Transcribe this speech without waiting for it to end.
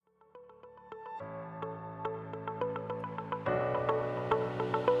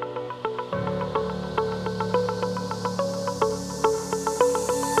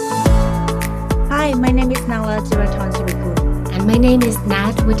is Nala Ziraton Sirikul. And my name is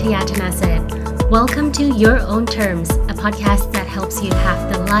Nat Witayatanasit. Welcome to Your Own Terms, a podcast that helps you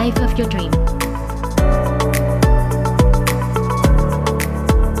have the life of your dream.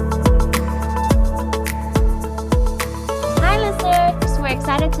 Hi, listeners. We're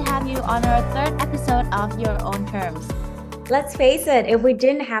excited to have you on our third episode of Your Own Terms. Let's face it, if we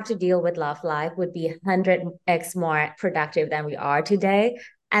didn't have to deal with love, life would be 100x more productive than we are today.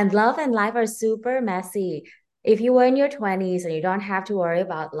 And love and life are super messy. If you were in your 20s and you don't have to worry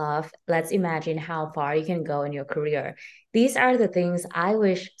about love, let's imagine how far you can go in your career. These are the things I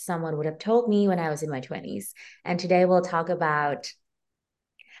wish someone would have told me when I was in my 20s. And today we'll talk about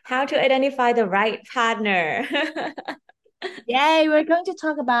how to identify the right partner. Yay, we're going to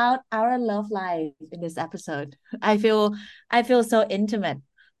talk about our love life in this episode. I feel so intimate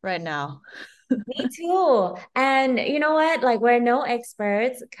right now. Me too. And you know what? Like, we're no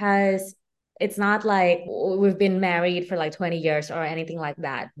experts because it's not like we've been married for like 20 years or anything like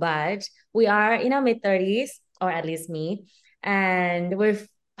that. But we are in our mid 30s, or at least me. And we've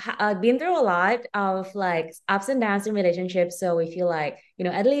been through a lot of like ups and downs in relationships. So we feel like,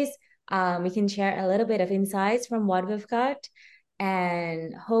 at least we can share a little bit of insights from what we've got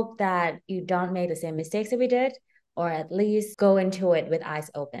and hope that you don't make the same mistakes that we did, or at least go into it with eyes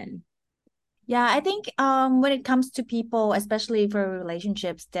open. Yeah, I think when it comes to people, especially for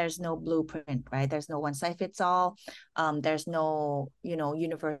relationships, there's no blueprint, right? There's no one size fits all. There's no,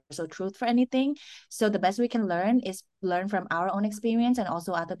 universal truth for anything. So the best we can learn is learn from our own experience and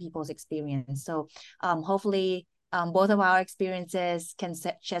also other people's experience. So hopefully both of our experiences can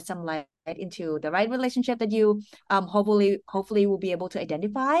shed some light into the right relationship that you hopefully will be able to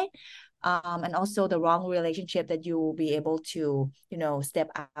identify. And also the wrong relationship that you will be able to,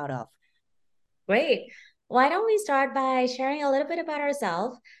 step out of. Great. Why don't we start by sharing a little bit about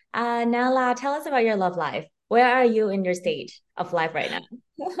ourselves? Nala, tell us about your love life. Where are you in your stage of life right now?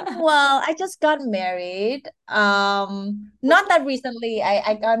 Well, I just got married. Not that recently.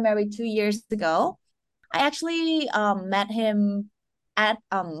 I got married 2 years ago. I actually met him at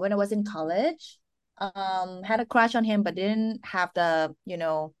when I was in college. Had a crush on him, but didn't have the,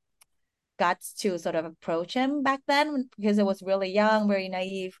 guts to sort of approach him back then because I was really young, very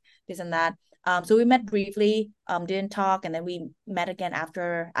naive, this and that. So we met briefly, didn't talk, and then we met again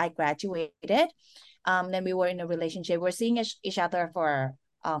after I graduated. Then we were in a relationship. We're seeing each other for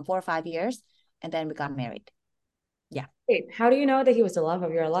 4 or 5 years, and then we got married. Yeah. Wait, how do you know that he was the love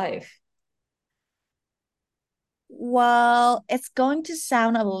of your life? Well, it's going to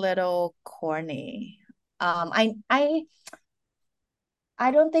sound a little corny. I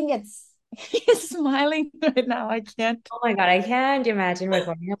don't think it's he's smiling right now. I can't. Oh my God, I can't imagine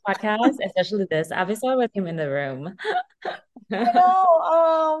recording a podcast, especially this episode with him in the room. I And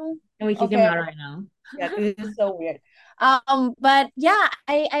know. we kick him Okay. out right now. Yeah, this is so weird. But yeah,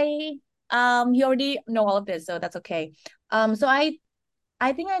 he already know all of this, so that's okay. So I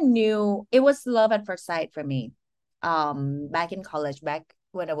think I knew it was love at first sight for me. Back in college, back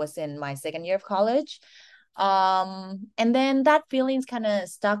when I was in my second year of college. And then that feelings kind of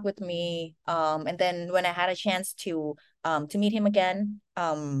stuck with me. And then when I had a chance to meet him again,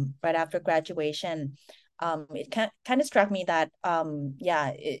 right after graduation, it kind of struck me that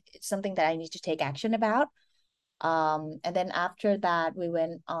yeah, it's something that I need to take action about. And then after that, we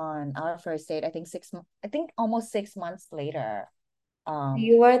went on our first date. I think almost 6 months later.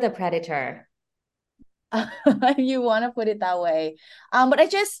 You were the predator. You want to put it that way. But I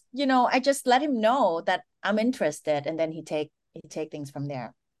just let him know that I'm interested, and then he take things from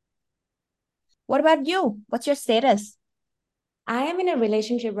there. What about you? What's your status? I am in a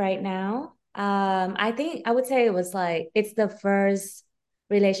relationship right now. I think I would say it was like it's the first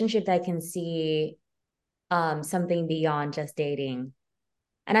relationship that I can see something beyond just dating.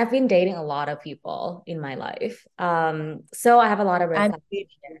 And I've been dating a lot of people in my life. So I have a lot of red I'm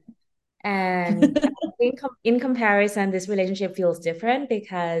flags. And I think in comparison, this relationship feels different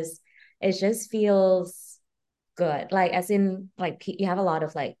because it just feels good. Like as in like you have a lot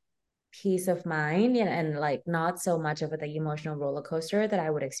of like peace of mind and like not so much of the emotional roller coaster that I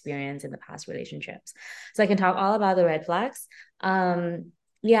would experience in the past relationships. So I can talk all about the red flags.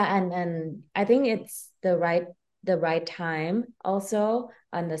 Yeah, and I think it's the right time also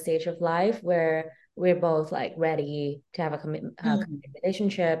on the stage of life where we're both like ready to have a committed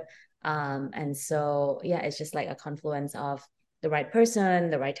relationship. And so yeah, it's just like a confluence of the right person,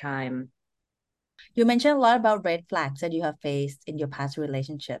 the right time. You mentioned a lot about red flags that you have faced in your past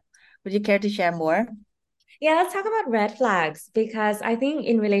relationship. Would you care to share more? Yeah, let's talk about red flags because I think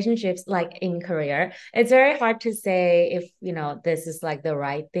in relationships, like in career, it's very hard to say if, this is like the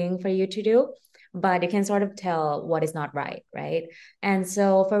right thing for you to do. but you can sort of tell what is not right, right? And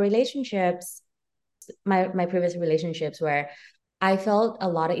so for relationships, my previous relationships where I felt a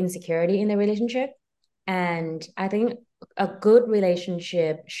lot of insecurity in the relationship. And I think a good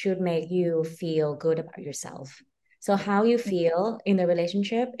relationship should make you feel good about yourself. So how you feel in the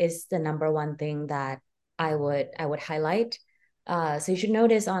relationship is the number one thing that I would highlight. So you should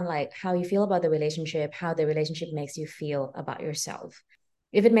notice on like how you feel about the relationship, how the relationship makes you feel about yourself.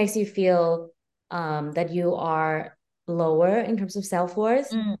 If it makes you feel that you are lower in terms of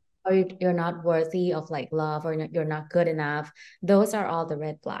self-worth, Mm. or you're not worthy of like love, or you're not good enough, those are all the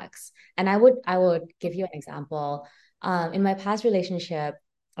red flags. And I would give you an example. In my past relationship,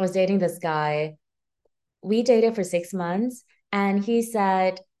 I was dating this guy. We dated for 6 months, and he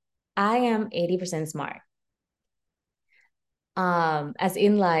said, I am 80% smart. As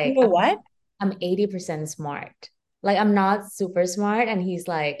in like You know what? I'm 80% smart. Like I'm not super smart. And he's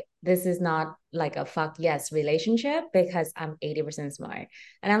like, this is not like a fuck yes relationship because I'm 80% smart.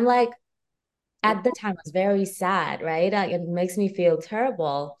 And I'm like, at the time I was very sad, right? Like it makes me feel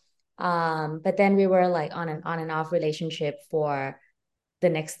terrible. But then we were like on and off relationship for the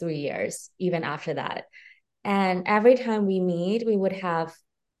next 3 years, even after that. And every time we meet, we would have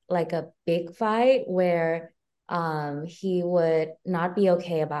like a big fight where he would not be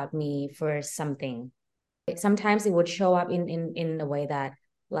okay about me for something. Sometimes it would show up in a way that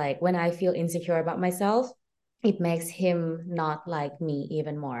like when I feel insecure about myself, it makes him not like me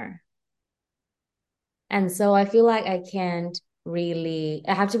even more. And so I feel like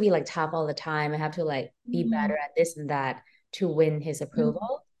I have to be like tough all the time. I have to like be better Mm. at this and that to win his Mm.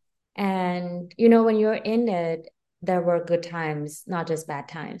 approval. And, when you're in it, there were good times, not just bad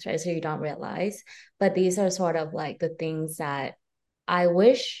times, right? So you don't realize. But these are sort of like the things that I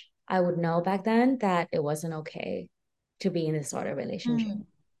wish I would know back then, that it wasn't okay to be in this sort of relationship. Mm.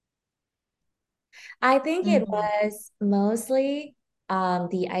 I think it Mm. was mostly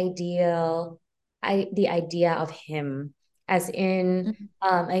the idea of him, as in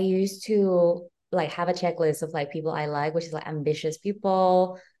Mm. I used to like have a checklist of like people I like, which is like ambitious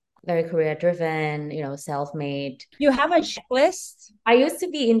people, very career driven, self-made. You have a checklist? I used to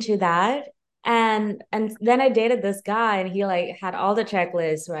be into that. And then I dated this guy, and he like had all the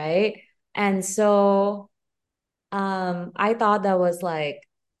checklists, right? And so I thought that was like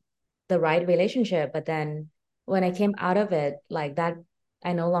the right relationship. But then when I came out of it, like that,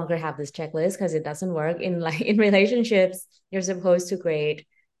 I no longer have this checklist because it doesn't work in like in relationships. You're supposed to grade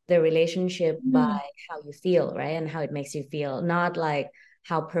the relationship by Mm. how you feel, right? And how it makes you feel, not like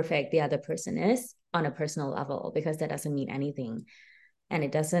how perfect the other person is on a personal level, because that doesn't mean anything and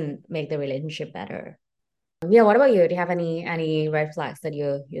it doesn't make the relationship better. Yeah, what about you? Do you have any red flags that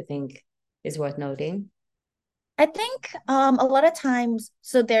you think is worth noting? I think a lot of times,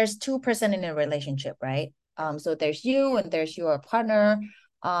 so there's two-person in a relationship, right? So there's you and there's your partner.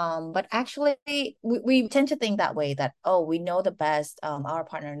 But actually we tend to think that way, that oh, we know the best, our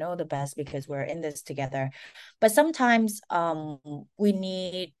partner know the best because we're in this together. But sometimes we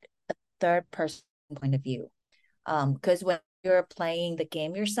need a third person point of view. Because when you're playing the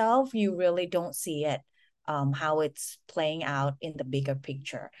game yourself, you really don't see it, how it's playing out in the bigger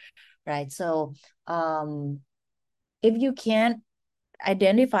picture, right? So if you can't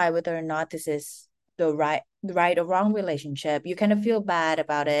identify whether or not this is the right or wrong relationship, you kind of feel bad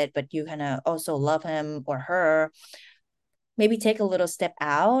about it, but you kind of also love him or her. Maybe take a little step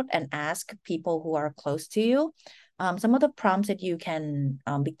out and ask people who are close to you. Some of the prompts that you can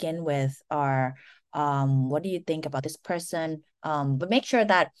begin with are, what do you think about this person? But make sure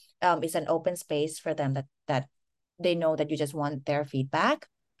that it's an open space for them, that they know that you just want their feedback.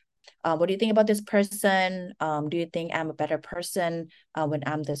 What do you think about this person? Do you think I'm a better person when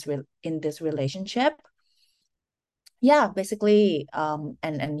I'm in this relationship? Yeah, basically,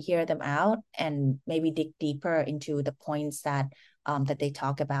 and hear them out and maybe dig deeper into the points that they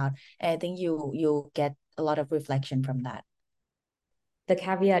talk about. And I think you get a lot of reflection from that. The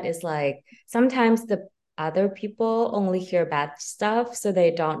caveat is like sometimes the other people only hear bad stuff, so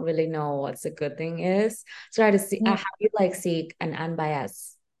they don't really know what's a good thing is. So I to see Mm. how you like seek an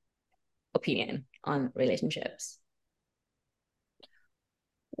unbiased opinion on relationships.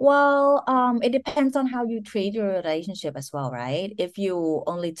 Well, it depends on how you treat your relationship as well, right? If you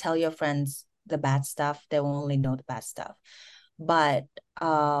only tell your friends the bad stuff, they will only know the bad stuff. But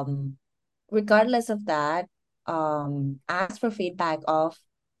regardless of that, ask for feedback of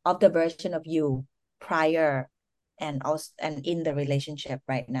the version of you prior and also and in the relationship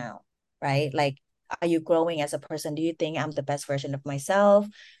right now, right? Like, are you growing as a person? Do you think I'm the best version of myself?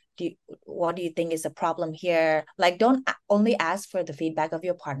 What do you think is the problem here? Like, don't only ask for the feedback of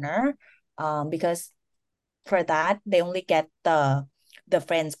your partner. Because for that they only get the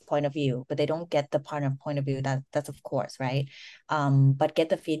friend's point of view, but they don't get the partner point of view. That's of course, right? But get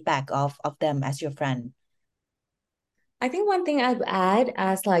the feedback of them as your friend. I think one thing I'd add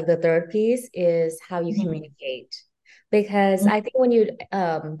as like the third piece is how you Mhm. communicate. Because I think when you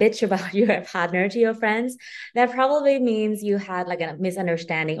bitch about your partner to your friends, that probably means you had like a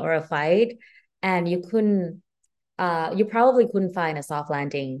misunderstanding or a fight, and you probably couldn't find a soft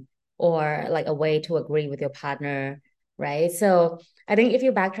landing or like a way to agree with your partner, right? So I think if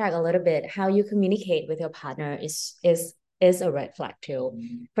you backtrack a little bit, how you communicate with your partner is a red flag too.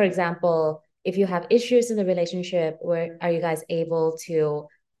 For example, if you have issues in the relationship, where are you guys able to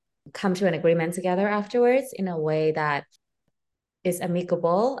come to an agreement together afterwards in a way that is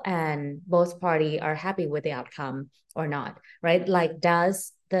amicable and both party are happy with the outcome or not, right? Like,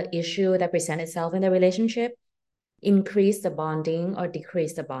 does the issue that present itself in the relationship increase the bonding or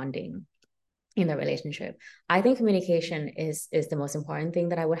decrease the bonding in the relationship? I think communication is the most important thing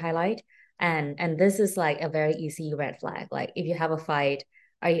that I would highlight. And this is like a very easy red flag. Like if you have a fight,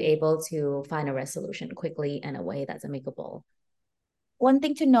 are you able to find a resolution quickly in a way that's amicable? One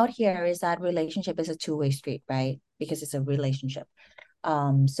thing to note here is that relationship is a two-way street, right? Because it's a relationship.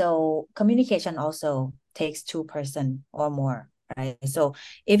 So communication also takes two-person or more, right? So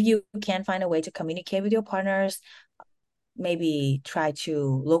if you can find a way to communicate with your partners, maybe try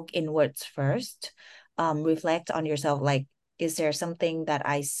to look inwards first, reflect on yourself, like, is there something that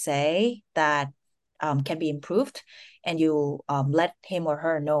I say that can be improved? And you let him or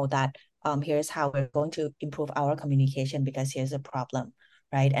her know that here's how we're going to improve our communication because here's a problem,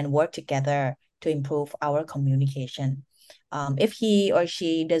 right? And work together to improve our communication. If he or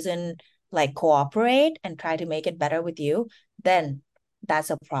she doesn't like cooperate and try to make it better with you, then that's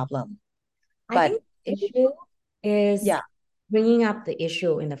a problem. I But think the if, issue is yeah, bringing up the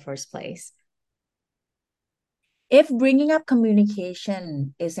issue in the first place. if bringing up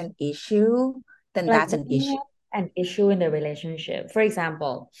communication is an issue, then Like that's an bringing issue. up an issue in the relationship. For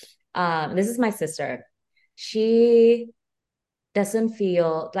example, this is my sister. She doesn't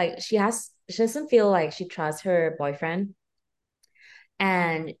feel like she doesn't feel like she trusts her boyfriend,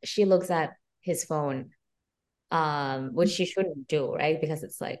 and she looks at his phone, which she shouldn't do, right? Because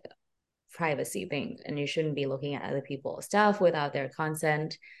it's like privacy thing and you shouldn't be looking at other people's stuff without their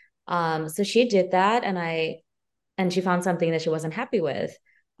consent. So she did that, and she found something that she wasn't happy with.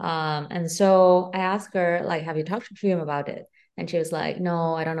 And so I asked her, like, have you talked to him about it? And she was like,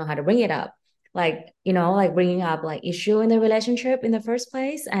 no, I don't know how to bring it up. Like, like bringing up like issue in the relationship in the first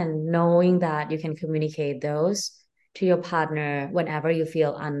place, and knowing that you can communicate those to your partner whenever you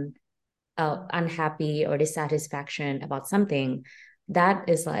feel unhappy or dissatisfaction about something. That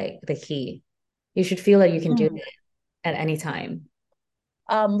is like the key. You should feel that you can do Mm. it at any time.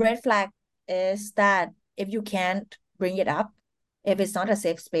 Red flag is that if you can't bring it up, if it's not a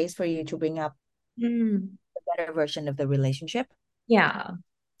safe space for you to bring up Mm. the better version of the relationship. Yeah.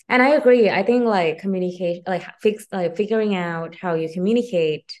 And I agree. I think like communication, like figuring out how you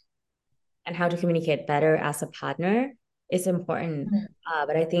communicate and how to communicate better as a partner is important. Mm.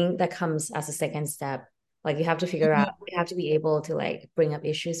 But I think that comes as a second step. Like you have to figure out, Mhm. you have to be able to like bring up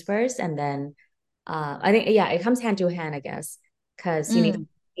issues first, and then I think yeah, it comes hand to hand, I guess, because you need to Mm.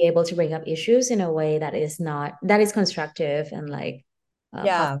 be able to bring up issues in a way that is constructive and like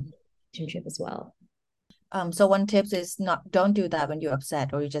Yeah. positive relationship as well. So one tips is not don't do that when you're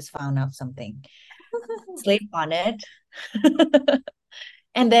upset or you just found out something. Sleep on it.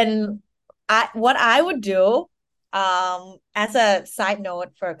 And then what I would do, as a side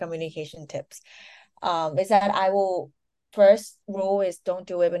note for communication tips, is that I will first rule is don't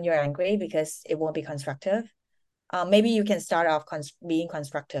do it when you're angry because it won't be constructive. Maybe you can start off being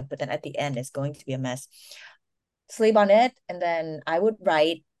constructive, but then at the end it's going to be a mess. Sleep on it, and then I would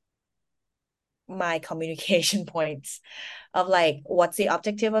write my communication points of like, what's the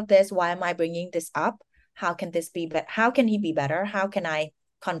objective of this? Why am I bringing this up? How can this be better? How can he be better? How can I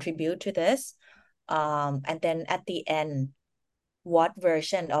contribute to this? And then at the end, what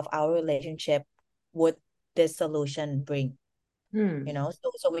version of our relationship would this solution bring? Hmm.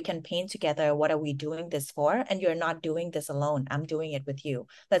 So we can paint together, what are we doing this for? And you're not doing this alone. I'm doing it with you.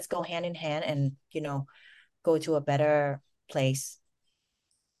 Let's go hand in hand and go to a better place.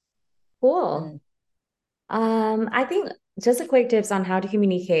 Cool. Mm. I think just a quick tips on how to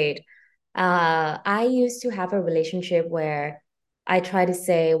communicate. I used to have a relationship where I try to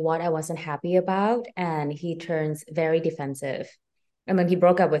say what I wasn't happy about, and he turns very defensive. And then he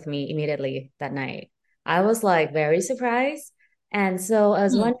broke up with me immediately that night. I was like very surprised. And so I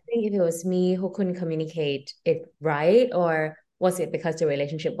was Mm. wondering if it was me who couldn't communicate it right, or was it because the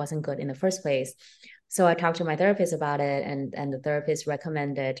relationship wasn't good in the first place? So I talked to my therapist about it, and the therapist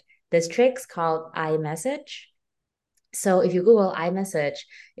recommended this tricks called iMessage. So if you Google iMessage,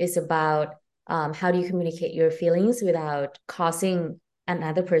 it's about how do you communicate your feelings without causing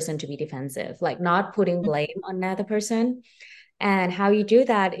another person to be defensive, like not putting blame on another person. And how you do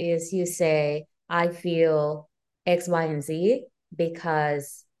that is you say, I feel X, Y, and Z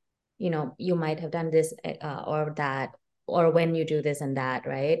because, you might have done this or that, or when you do this and that,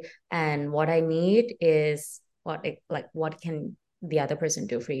 right? And what I need is what can the other person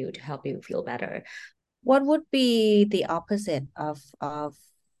do for you to help you feel better? What would be the opposite of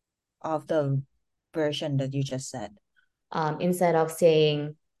the version that you just said? Instead of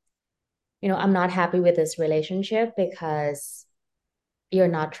saying, I'm not happy with this relationship because you're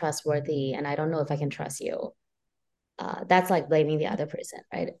not trustworthy and I don't know if I can trust you. That's like blaming the other person,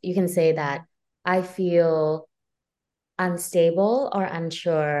 right? You can say that I feel unstable or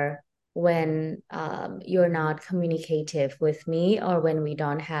unsure when you're not communicative with me or when we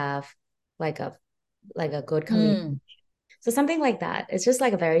don't have like a good communication. Mm. So something like that. It's just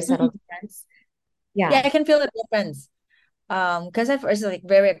like a very subtle Mhm. difference. Yeah, Yeah. I can feel the difference. Because at first it's like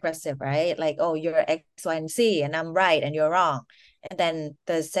very aggressive, right? Like, oh, you're X, Y, and Z, and I'm right and you're wrong. And then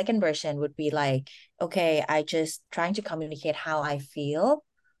the second version would be like, okay, I just trying to communicate how I feel.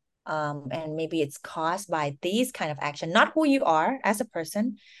 And maybe it's caused by these kind of action, not who you are as a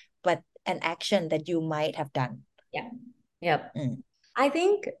person, but an action that you might have done. Yeah. Yep. Mm. I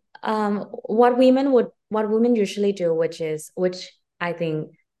think what women usually do, which I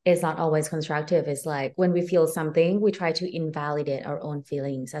think is not always constructive, is like when we feel something, we try to invalidate our own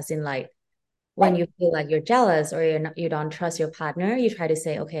feelings. As in, like when you feel like you're jealous or you don't trust your partner, you try to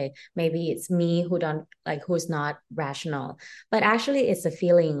say, okay, maybe it's me who's not rational. But actually it's a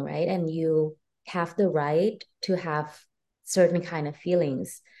feeling, right? And you have the right to have certain kind of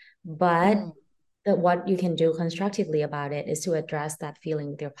feelings. But Mm. what you can do constructively about it is to address that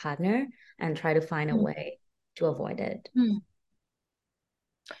feeling with your partner and try to find a Mm. way to avoid it. Mm.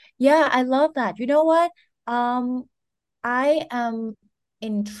 Yeah, I love that. You know what? Um, I am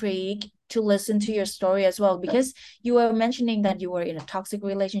intrigued to listen to your story as well because you were mentioning that you were in a toxic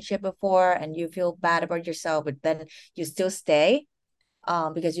relationship before and you feel bad about yourself, but then you still stay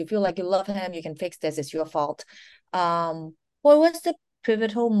because you feel like you love him, you can fix this, it's your fault. What was the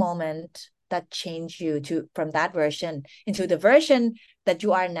pivotal moment that changed you to from that version into the version that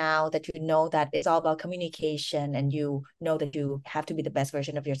you are now, that you know that it's all about communication and you know that you have to be the best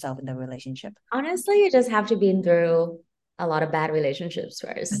version of yourself in the relationship? Honestly, you just have to be through a lot of bad relationships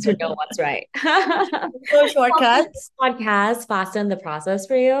first to know what's right. No Hopefully this shortcuts. podcast fasten the process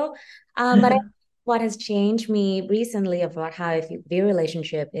for you. But what has changed me recently about how I view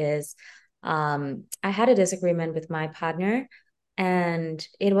relationship is I had a disagreement with my partner, and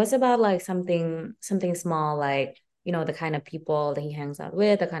it was about like something small, like the kind of people that he hangs out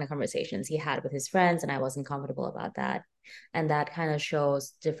with, the kind of conversations he had with his friends, and I wasn't comfortable about that. And that kind of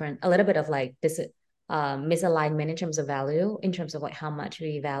shows a little bit of like this misalignment in terms of value, in terms of like how much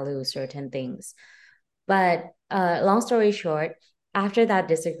we value certain things. But long story short, after that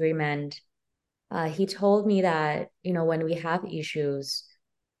disagreement, he told me that, when we have issues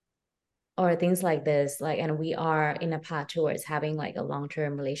or things like this, like, and we are in a path towards having like a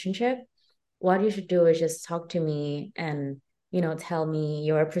long-term relationship, what you should do is just talk to me and, tell me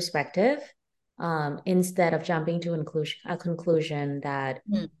your perspective, instead of jumping to a conclusion that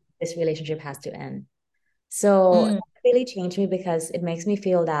Mm. this relationship has to end. So Mm. that really changed me because it makes me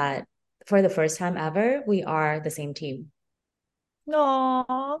feel that for the first time ever, we are the same team.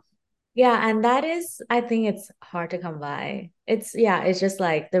 No. Yeah, and that is, I think it's hard to come by. It's just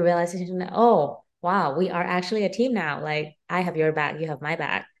like the realization that, oh, wow, we are actually a team now. Like I have your back, you have my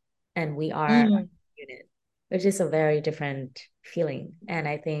back, and we are a Mm. unit, which is a very different feeling. And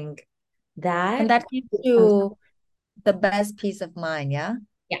I think And that that gives comes, you the best peace of mind, yeah?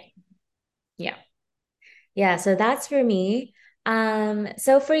 yeah, yeah, yeah. So that's for me.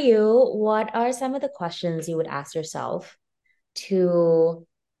 So for you, what are some of the questions you would ask yourself to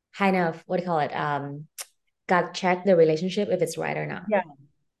kind of, what do you call it? Gut check the relationship if it's right or not? Yeah.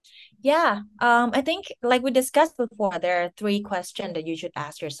 Yeah. I think like we discussed before, there are three questions that you should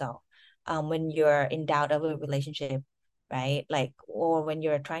ask yourself when you're in doubt of a relationship, right? Like, or when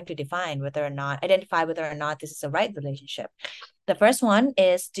you're trying to identify whether or not this is a right relationship. The first one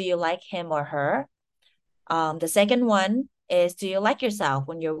is, do you like him or her? The second one is, do you like yourself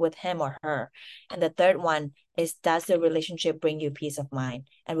when you're with him or her? And the third one is, does the relationship bring you peace of mind?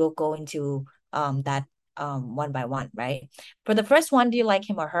 And we'll go into that one by one, right? For the first one, do you like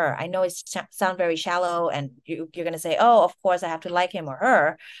him or her? I know it sound very shallow, and you're gonna say, oh, of course I have to like him or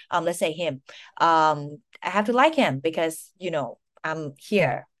her. Let's say him. I have to like him because I'm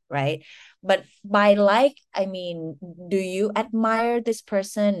here, right? But by like, I mean, do you admire this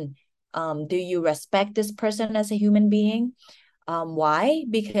person? Do you respect this person as a human being? Why?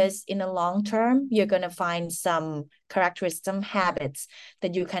 Because in the long term, you're going to find some characteristics, some habits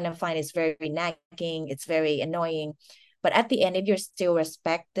that you kind of find is very nagging, it's very annoying. But at the end, if you still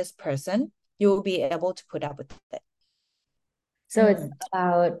respect this person, you will be able to put up with it. So it's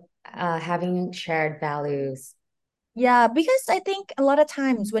about having shared values. Yeah, because I think a lot of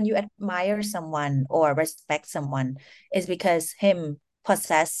times when you admire someone or respect someone is because him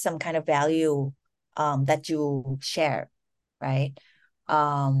possess some kind of value that you share, right?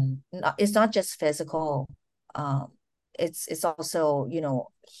 It's not just physical. Um it's also,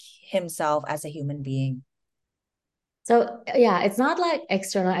 himself as a human being. So yeah, it's not like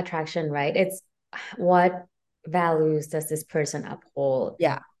external attraction, right? It's what values does this person uphold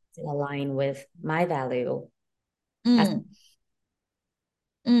Yeah. to align with my value as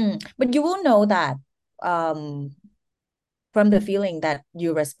Mm, but you will know that um from the feeling that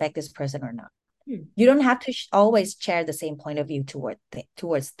you respect this person or not. hmm. You don't have to always share the same point of view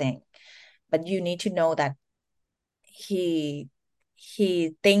towards thing, but you need to know that he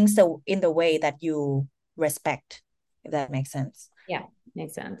he thinks in the way that you respect, if that makes sense. Yeah,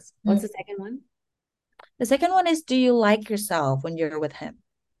 makes sense. What's Mm. the second one? The second one is, do you like yourself when you're with him?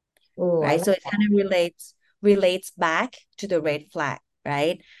 Oh, I Right, like so it that. kind of relates back to the red flag,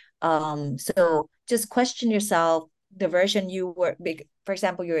 right? So just question yourself, the version you were big, for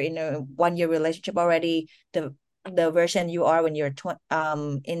example, you're in a 1 year relationship already, the version you are when you're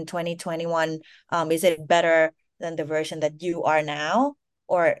in 2021, is it better than the version that you are now,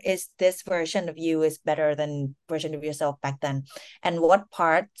 or is this version of you is better than version of yourself back then? And what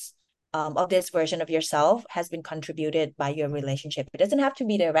parts of this version of yourself has been contributed by your relationship? It doesn't have to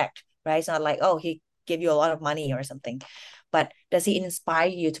be direct, right? It's not like, oh, he gave you a lot of money or something. But does he inspire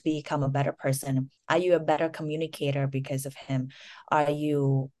you to become a better person? Are you a better communicator because of him? Are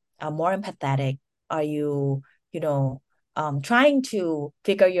you more empathetic? Are you, trying to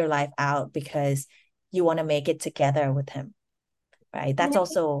figure your life out because you want to make it together with him, right? Can That's I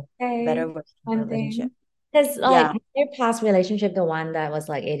also better say version of one relationship. thing? Because like Yeah. your past relationship, the one that was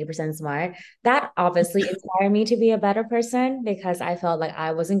like 80% smart, that obviously inspired me to be a better person because I felt like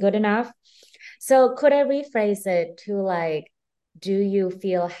I wasn't good enough. So could I rephrase it to like, do you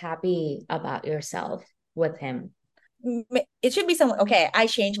feel happy about yourself with him? It should be someone, okay, I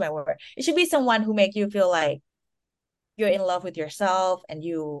changed my word. It should be someone who make you feel like you're in love with yourself and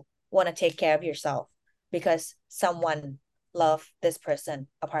you want to take care of yourself because someone loved this person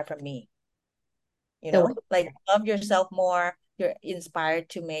apart from me, The like love yourself more, you're inspired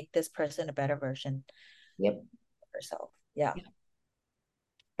to make this person a better version yep. of yourself. Yeah.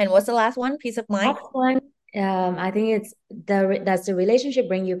 And what's the last one? Peace of mind. Last one, I think it's does the relationship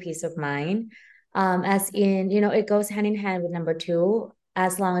bring you peace of mind? As in, it goes hand in hand with number two.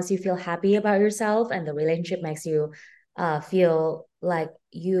 As long as you feel happy about yourself and the relationship makes you feel like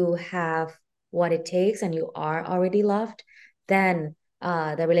you have what it takes and you are already loved, then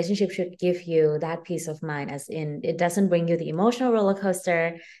the relationship should give you that peace of mind, as in it doesn't bring you the emotional roller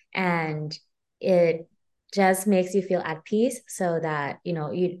coaster and it just makes you feel at peace so that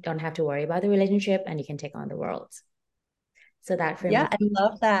you don't have to worry about the relationship and you can take on the world. So that for Yeah, me, I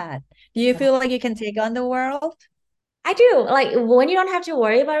love that. Do you feel like you can take on the world? I do. Like when you don't have to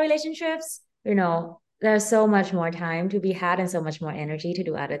worry about relationships, there's so much more time to be had and so much more energy to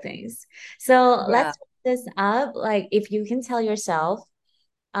do other things. So let's Yeah. wrap this up. Like if you can tell yourself,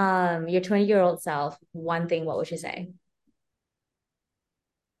 your 20-year-old self, one thing, what would you say?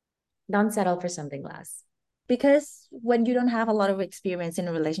 Don't settle for something less. Because when you don't have a lot of experience in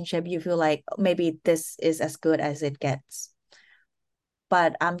a relationship, you feel like maybe this is as good as it gets.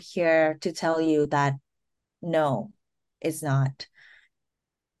 But I'm here to tell you that no, it's not.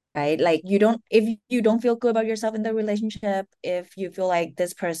 Right? Like if you don't feel good about yourself in the relationship, if you feel like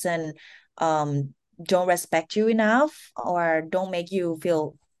this person don't respect you enough or don't make you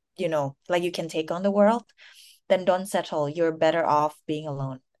feel, like you can take on the world, then don't settle. You're better off being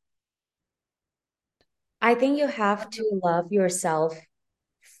alone. I think you have to love yourself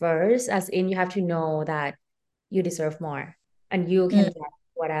first, as in you have to know that you deserve more and you can Mm, get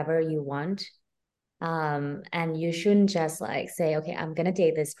whatever you want. And you shouldn't just like say, okay, I'm gonna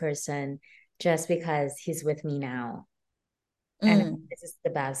date this person just because he's with me now. And mm, this is the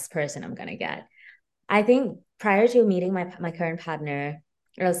best person I'm gonna get. I think prior to meeting my current partner,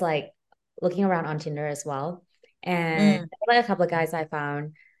 it was like looking around on Tinder as well. And like a couple of guys I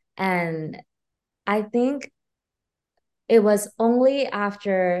found. And I think it was only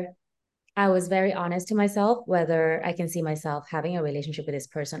after I was very honest to myself whether I can see myself having a relationship with this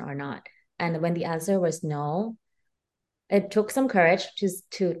person or not. And when the answer was no, it took some courage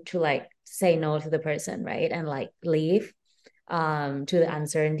to like say no to the person, right? And like leave to the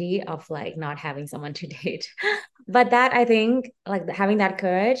uncertainty of like not having someone to date. But that I think like having that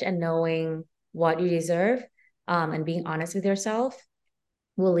courage and knowing what you deserve and being honest with yourself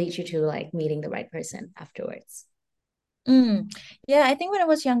will lead you to like meeting the right person afterwards. Yeah, I think when I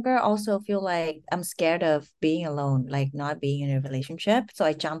was younger, I also feel like I'm scared of being alone, like not being in a relationship. So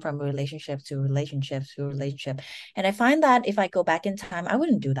I jump from relationship to relationship to relationship. And I find that if I go back in time, I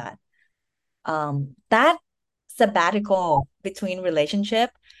wouldn't do that. That sabbatical between relationship,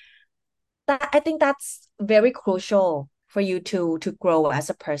 that I think that's very crucial for you to grow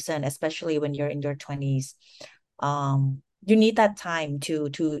as a person, especially when you're in your 20s. You need that time to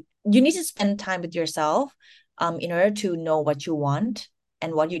you need to spend time with yourself in order to know what you want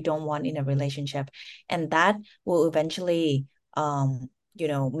and what you don't want in a relationship. And that will eventually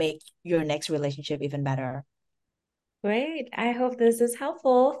make your next relationship even better. Great. I hope this is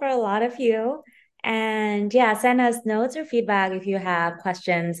helpful for a lot of you. And yeah, send us notes or feedback if you have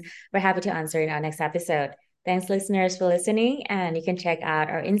questions. We're happy to answer in our next episode. Thanks, listeners, for listening. And you can check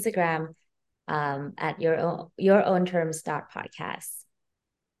out our Instagram at your own terms podcast.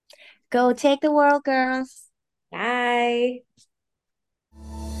 Go take the world, girls. Bye.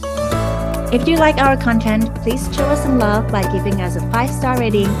 If you like our content, please show us some love by giving us a 5-star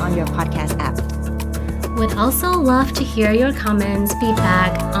rating on your podcast app. Would also love to hear your comments,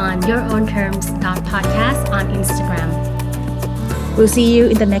 feedback on yourownterms.podcast on Instagram. We'll see you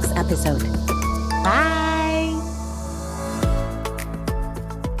in the next episode. Bye.